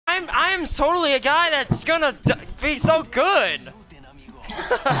I'm totally a guy that's gonna be so good.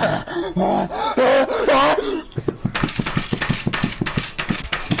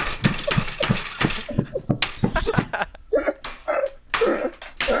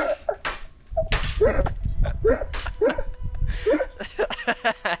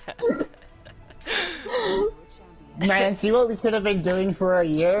 Man, see what we could have been doing for a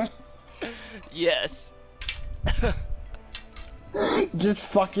year? Yes. Just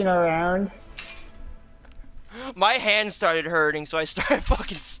fucking around. My hand started hurting, so I started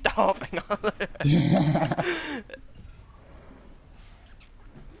fucking stomping on it.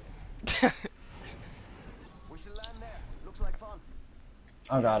 We should land there. Looks like fun.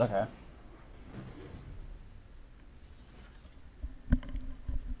 Oh god, okay.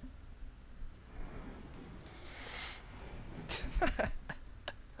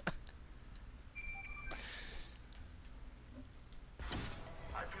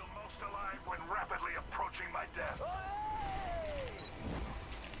 I feel most alive when rapidly approaching my death.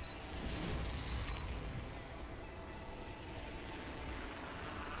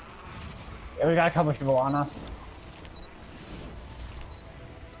 Yeah, we got a couple people on us.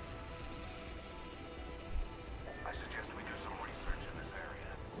 I suggest we do some research in this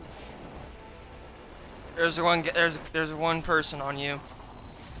area. There's one person on you.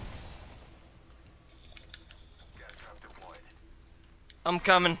 Gas trap deployed. I'm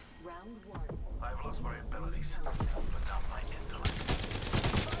coming. I've lost my abilities, but not my intellect.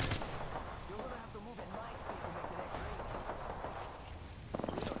 You're gonna have to move at my speed to make the next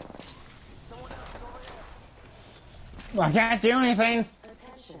race. Someone else is over there. I can't do anything.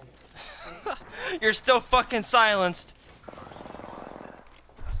 You're still fucking silenced.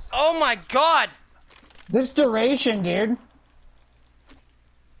 Oh my god! This duration, dude.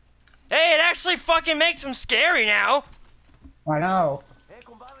 Hey, it actually fucking makes him scary now. I know. Hey,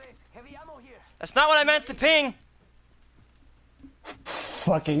 compadres, heavy ammo here. That's not what I meant to ping.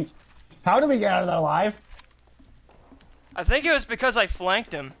 Fucking. How did we get out of there alive? I think it was because I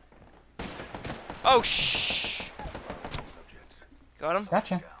flanked him. Oh, shh. Got him?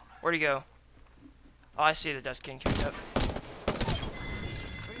 Gotcha. Where'd he go? Oh, I see the dust king coming up.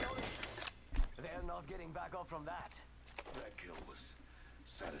 Reloading. They're not getting back up from that. That kill was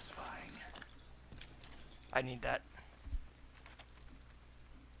satisfying. I need that.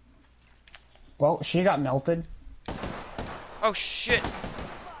 Well, she got melted. Oh, shit.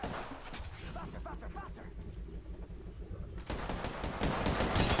 Faster, faster, faster.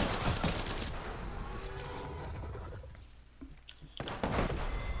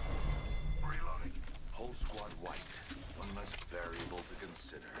 Reloading. Whole squad wiped. One less variable to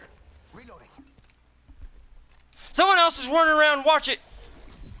consider. Reloading. Someone else is running around. Watch it.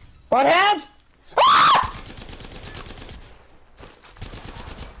 What happened?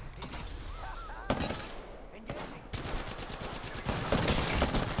 Engaging.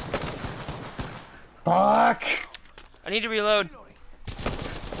 Fuck. I need to reload. Reloading.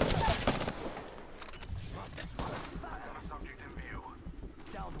 Subject in view.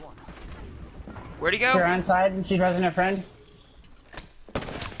 Downed one. Where'd he Her go? on side and she's resing her friend.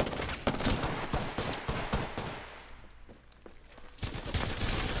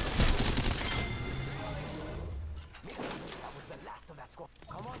 That was the last of that squad.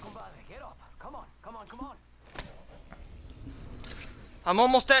 Come on, compadre, get up. Come on, come on, come on. I'm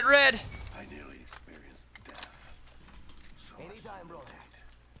almost at red. I nearly experienced death. So much Anytime, to brother.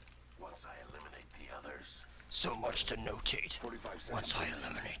 notate. Once I eliminate the others. So much to notate. 45 seconds. Once I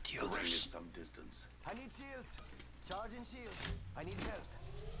eliminate the The ring is others. some distance. I need shields. Charging shields. I need help.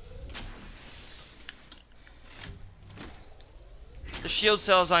 The shield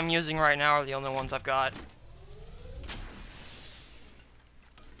cells I'm using right now are the only ones I've got.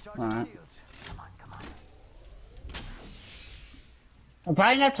 Charging Alright. shields. Come on, come on. If I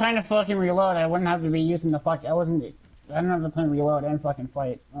didn't have time to fucking reload, I wouldn't have to be using the fuck. I didn't have the time to reload and fucking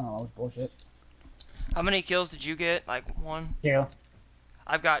fight. Oh, that was bullshit. How many kills did you get? Like one? Two.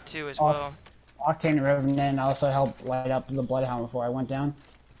 I've got two as Oh. well. Octane Revenant also helped light up the Bloodhound before I went down.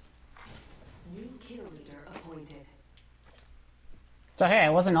 New kill leader appointed. So hey,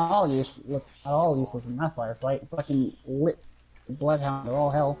 it wasn't all useless in that firefight. Fucking lit Bloodhound are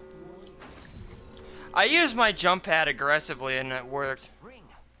all hell. I used my jump pad aggressively and it worked. Ring.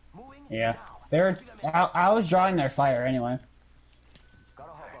 Moving. Yeah. Now. They're I was drawing their fire anyway.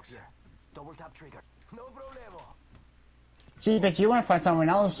 Gotta hop up here. Double tap trigger. No problemo. See, but you want to find someone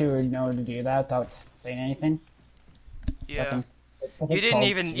else who would know to do that without saying anything. Yeah. Fucking- You didn't called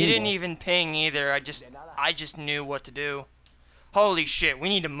even teamwork. ping either. I just knew what to do. Holy shit, we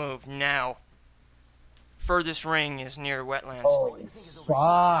need to move now. Furthest ring is near wetlands. Holy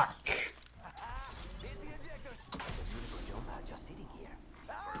fuck. Hit the ejector. There's a beautiful jump pad just sitting here.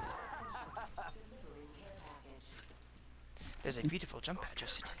 There's a beautiful jump pad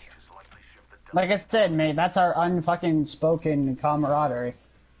just sitting here. Like I said, mate, that's our unfucking spoken camaraderie.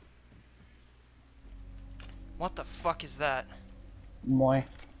 What the fuck is that? Boy.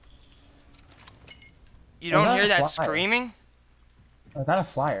 You don't that hear a that flyer? screaming? Is that a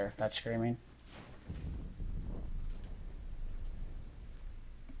flyer that's screaming?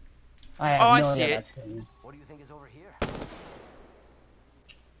 I have Oh, no I idea see it. that's screaming. What do you think is over here?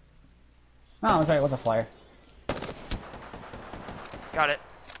 Oh, that's right, it was a flyer. Got it.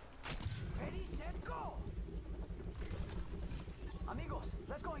 Ready, set, go! Amigos,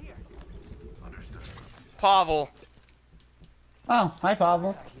 let's go here. Understood. Pavel. Oh, hi,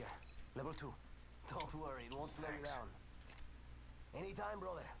 Pavel. Back here. Level 2. Don't worry, it won't slow you down. Anytime,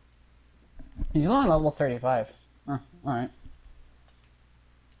 brother. He's only level 35. Oh, alright.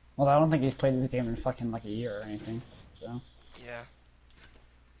 Well, I don't think he's played this game in fucking like a year or anything, so. Yeah.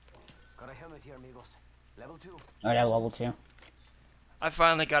 Got a helmet here, amigos. Level 2. Oh, yeah, level 2. I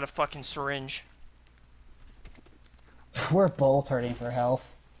finally got a fucking syringe. We're both hurting for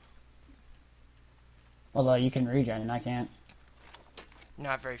health. Although you can regen and I can't.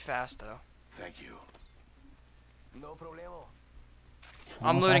 Not very fast though. Thank you. No problemo.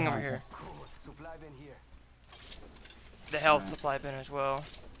 I'm Oh, looting fuck. over here. Cool. Supply bin here. The health supply bin as well.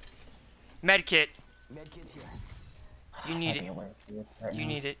 Medkit. Medkit here. You need I'd be it. aware of it right You now.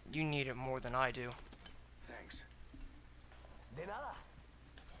 need it. You need it more than I do. Thanks. De nada.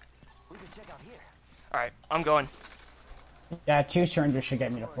 We can check out here. Alright, I'm going. Yeah, 2 syringes should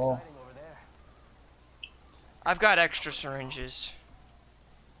get me to More full. exciting over there. I've got extra syringes.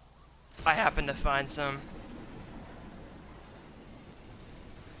 I happen to find some.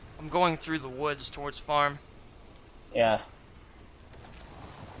 I'm going through the woods towards farm. Yeah.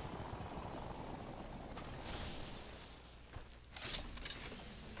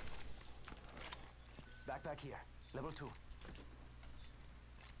 Backpack here. Level 2.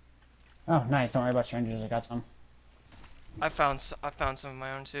 Oh, nice. Don't worry about syringes. I got some. I found some of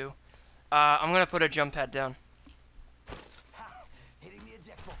my own too. I'm gonna put a jump pad down. Ha! Hitting the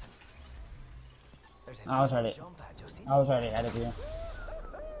eject button. There's a I was beautiful ready. jump pad just sitting I was already ahead of you.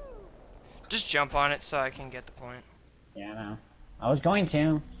 Just jump on it so I can get the point. Yeah, I know. I was going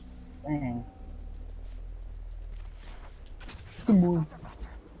to. Dang. Good move. faster, faster.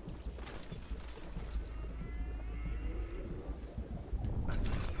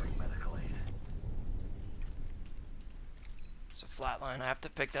 Bring medical aid. It's a flat line. I have to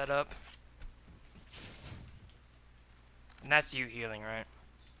pick that up. And that's you healing, right?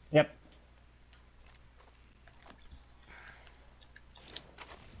 Yep.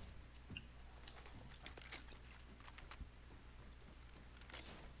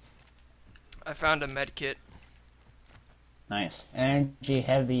 I found a med kit. Nice. Energy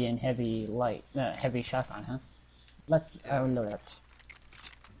heavy and heavy light. Heavy shotgun, huh? Let's load it.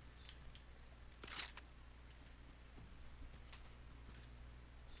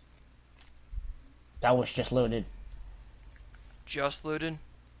 That was just loaded. Just looted.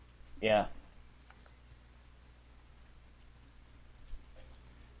 Yeah.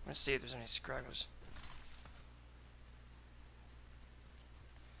 Let's see if there's any scraggles.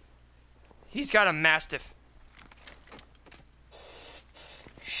 He's got a mastiff.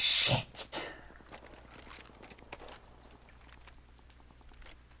 Shit.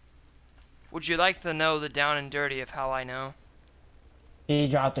 Would you like to know the down and dirty of how I know? He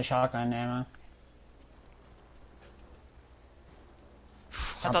dropped the shotgun ammo.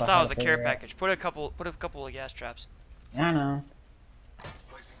 I thought that was a care package. Put a couple of gas traps. Yeah, I know.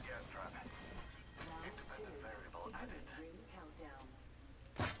 Placing gas trap. Independent variable added. Ring countdown.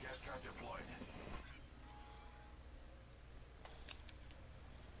 Gas trap deployed.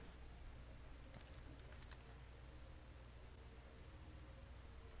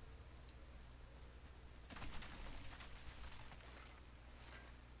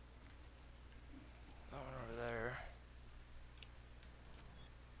 That one over there.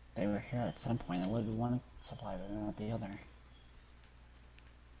 They were here at some point. I loaded one supply, but not the other.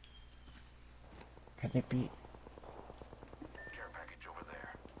 Could it be Care package over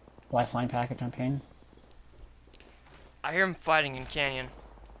there. lifeline package on pain? I hear him fighting in canyon.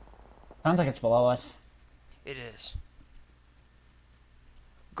 Sounds like it's below us. It is.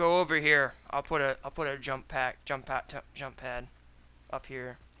 Go over here. I'll put a jump pad up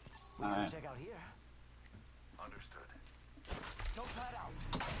here. We can Alright. check out here. Understood. Jump pad out.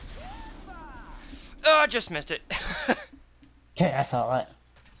 Oh, I just missed it. Okay, I saw that.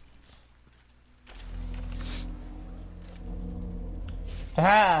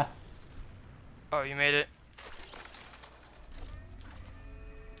 Ah! Oh, you made it.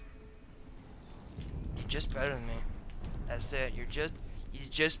 You're just better than me. That's it. You're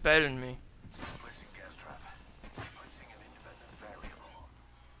just better than me. Placing gas trap. Placing an independent variable.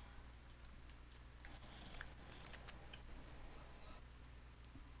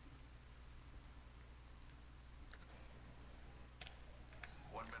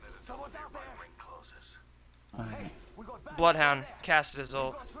 One minute until Someone's the out nearby there. ring closes. Alright. We got bad Bloodhound there. casted his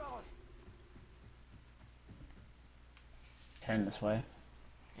ult. Got trouble. 10 this way.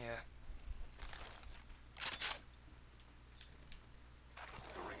 Yeah.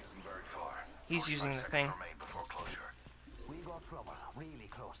 The ring isn't very far. He's 45 using the seconds thing. remain before closure. We got trouble. Really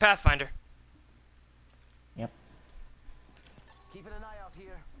close. Pathfinder. Yep. Keeping an eye out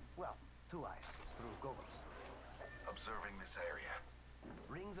here. Well, 2 eyes through goggles. Observing this area.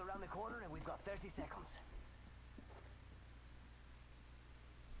 Rings around the corner and we've got 30 seconds.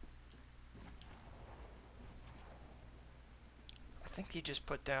 I think he just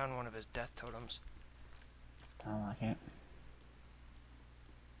put down one of his death totems. Don't like it.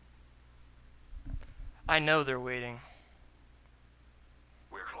 I know they're waiting.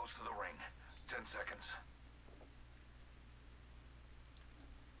 We're close to the ring. 10 seconds.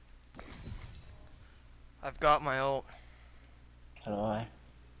 I've got my ult. So do I.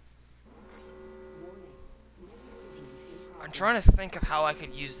 I'm trying to think of how I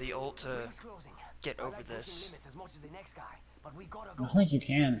could use the ult to Rings closing. get I over like pushing this. limits as much as the next guy, but we gotta I go. don't think you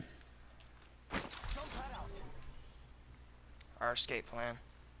can. Jump that out. Our escape plan.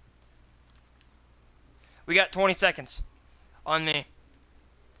 We got 20 seconds. On me.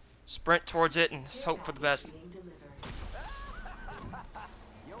 Sprint towards it and hope for the best. Being delivered.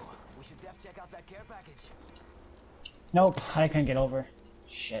 Yo, we should def check out that care package. Nope, I couldn't get over.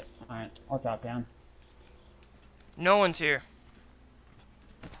 Shit. Alright, I'll drop down. No one's here.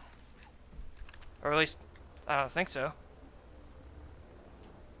 Or at least, I don't think so.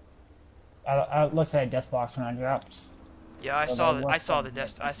 I looked at a death box when I dropped. Yeah, I So saw there that. I was saw some-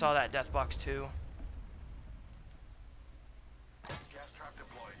 the I saw that death box too. Gas trap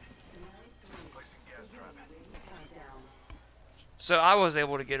deployed. Placing gas trap. Countdown. So I was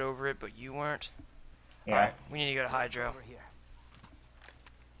able to get over it, but you weren't. Yeah. Alright, we need to go to Hydro. Over here.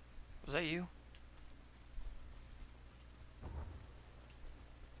 Was that you?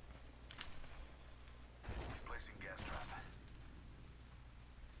 Placing gas trap.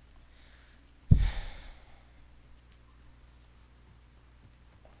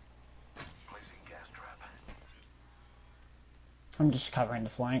 Placing gas trap. I'm just covering the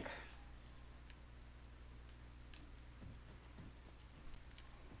flank.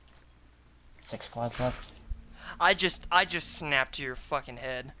 Six squads left. I just snapped to your fucking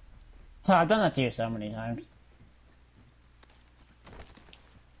head. So I've done that to you so many times.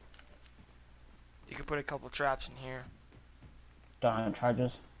 You could put a couple traps in here. Don't have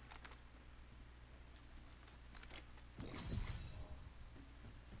charges.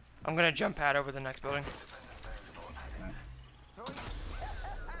 I'm gonna jump pad over the next building.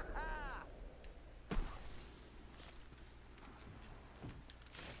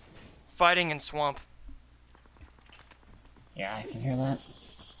 Fighting in swamp. Yeah, I can hear that.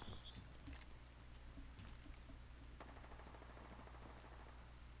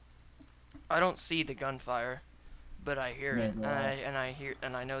 I don't see the gunfire, but I hear it, Neither do I.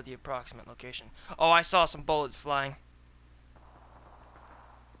 and I know the approximate location. Oh, I saw some bullets flying.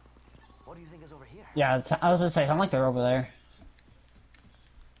 What do you think is over here? Yeah, I was gonna say, sound like they're over there.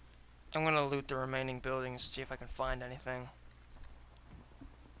 I'm gonna loot the remaining buildings, see if I can find anything.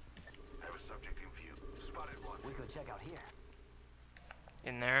 Have a subject in view. Spotted one. We could check out here.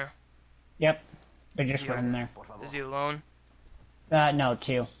 In there. Yep. They're just Yeah. running there. Por favor. Is he alone? No,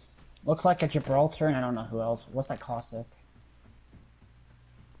 two. Looks like a Gibraltar, and I don't know who else. What's that caustic?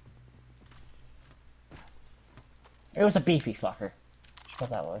 It was a beefy fucker. Just put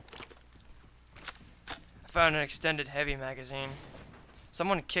it that way. I found an extended heavy magazine.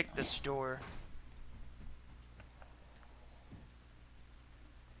 Someone kicked this door.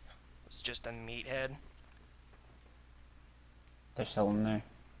 It's just a meathead. They're still in there.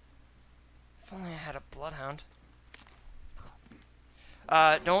 If only I had a bloodhound.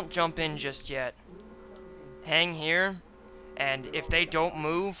 Don't jump in just yet. Hang here, and if they don't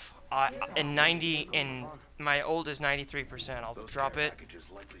move, in my ult is 93%. I'll Those drop care it. packages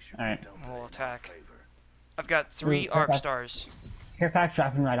likely should Alright. be dealt We'll in our attack. favor. I've got 3 Ooh, arc okay. stars. Care pack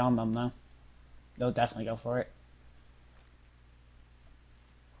dropping right on them, though. They'll definitely go for it.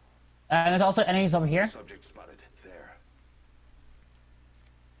 And there's also enemies over here. Subject spotted. There.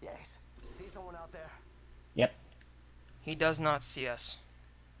 Yes. See someone out there? Yep. He does not see us.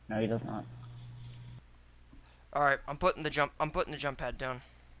 No, he does not. All right, I'm putting the jump pad down.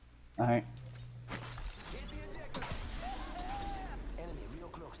 All right. Hit the ejector. Enemy real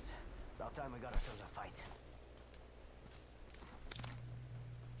close. About time we got ourselves a fight.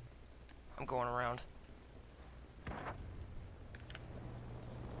 I'm going around.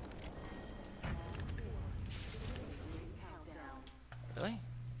 Really?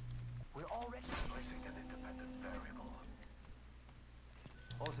 We're already Placing an independent variable.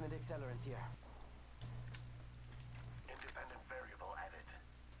 ultimate accelerant here. Independent variable added.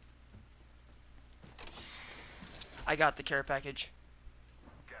 I got the care package.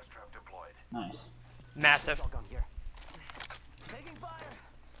 Gas trap deployed. Nice. Mastiff. Shotgun here. Taking fire.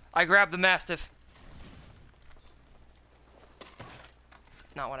 I grabbed the Mastiff.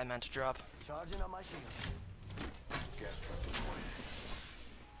 Not what I meant to drop. Charging on my shield. Gas trap deployed.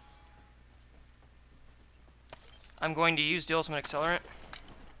 I'm going to use the ultimate accelerant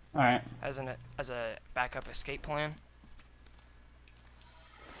All right. as a backup escape plan.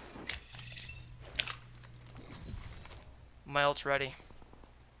 My ult's ready.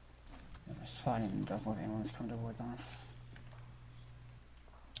 It's fine. It doesn't look like anyone's come towards us.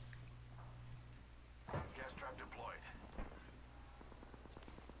 Gas trap deployed.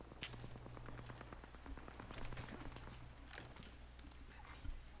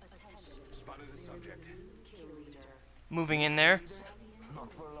 Spotted the subject. Moving in there.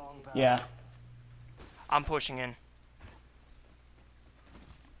 Not for long, pal. Yeah. I'm pushing in.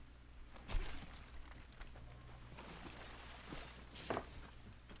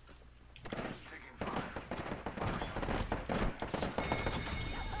 Taking fire.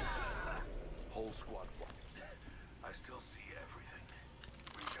 Whole squad. I still see everything.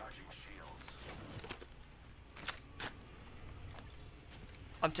 Recharging shields.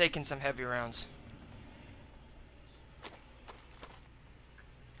 I'm taking some heavy rounds.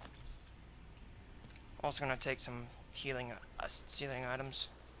 Also gonna take some healing items,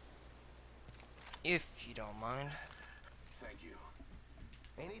 if you don't mind. Thank you.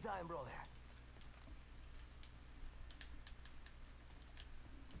 Anytime, brother.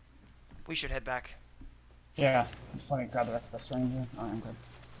 We should head back. Yeah. Just let me grab the rest of the syringe. Oh, I'm good.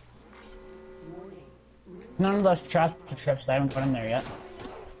 Warning. None of those traps or trips. I haven't put in there yet.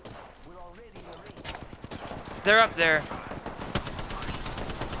 We're already in the ring. They're up there.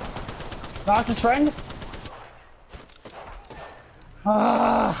 Knock his friend.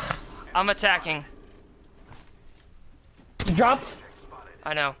 Ah, I'm attacking. he dropped.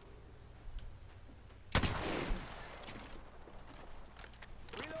 I know.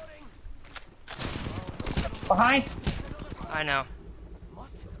 Reloading. Behind. I know.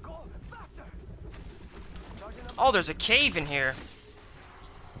 Must go faster. Charging up. Oh, there's a cave in here.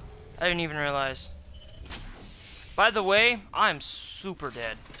 I didn't even realize. By the way, I'm super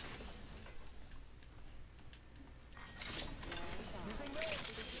dead.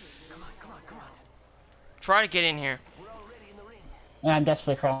 Come on. Try to get in here. We're already in the ring. Yeah, I'm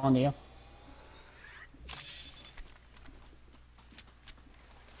desperately crawling to you.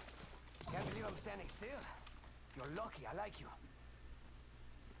 Can't believe I'm standing still. You're lucky. I like you.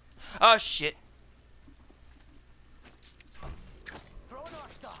 Oh shit. Throw an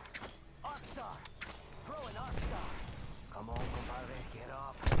arc star. Arc star. Throw an arc star. Come on, compadre. Get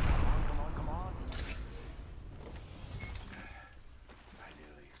up. Come on. I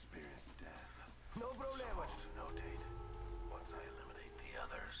nearly experienced death. No problemo. Much to notate. Once I eliminate the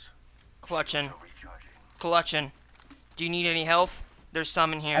others. Clutching. No recharging. Clutching. Do you need any health? There's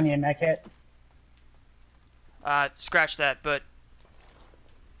some in I here. need a mech hit. Scratch that, but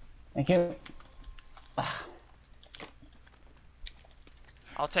Thank you.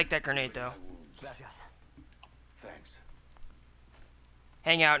 I'll take that grenade though. Gracias. Thanks.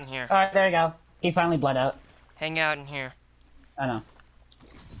 Hang out in here. Alright, there you go. He finally bled out. Hang out in here. I know.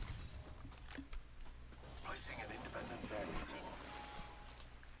 Placing an independent variable.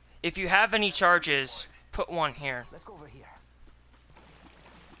 If you have any charges, put one here. Let's go over here.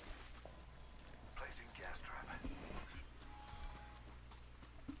 Placing gas trap.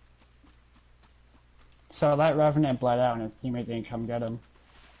 So that Revenant bled out and his teammate didn't come get him.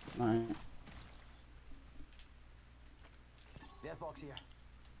 Alright. Death box here.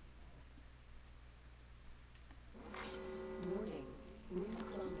 Warning. Room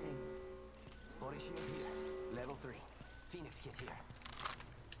closing. Body shield here. Level 3. Phoenix kit here.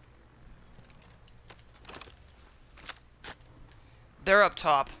 They're up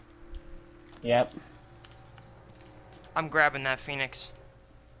top. Yep. I'm grabbing that Phoenix.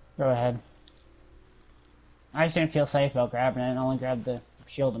 Go ahead. I just didn't feel safe about grabbing it and only grabbed the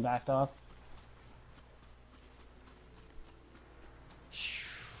shield and backed off.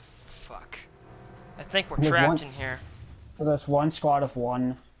 I think we're There's trapped one- in here. So there's one squad of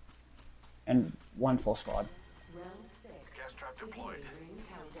one, and one full squad. Round 6. Gas trap deployed. Ring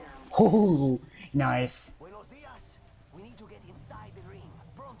countdown. Ooh, nice. Buenos dias. We need to get inside the ring.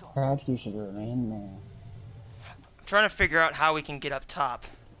 Pronto. Perhaps you should remain there. I'm trying to figure out how we can get up top.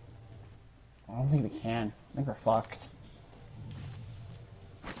 I don't think we can. I think we're fucked.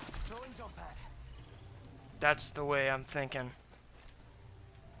 Throwing jump pad. That's the way I'm thinking.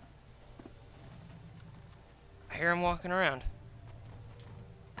 I hear him walking around.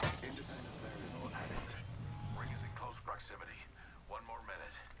 Independent variable added. Ring is in close proximity. One more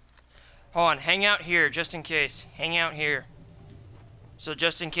minute. Hold on, hang out here just in case. Hang out here. So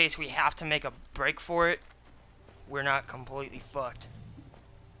just in case we have to make a break for it, we're not completely fucked.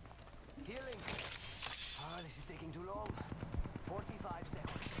 Healing. Ah, this is taking too long. 45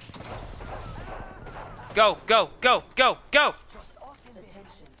 seconds. Go, go, go, go, go! Just us in there.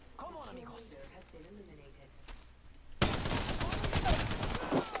 Attention. Come on, Kill amigos. leader has been eliminated.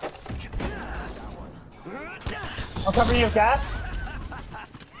 I'll cover you with gas.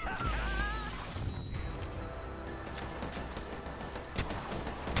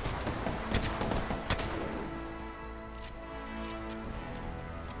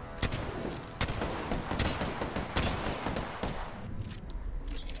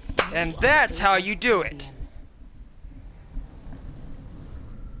 And that's how you do it.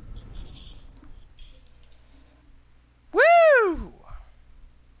 Woo!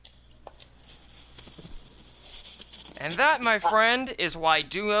 And that, my friend, is why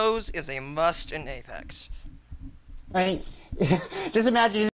duos is a must in Apex. Right? Just imagine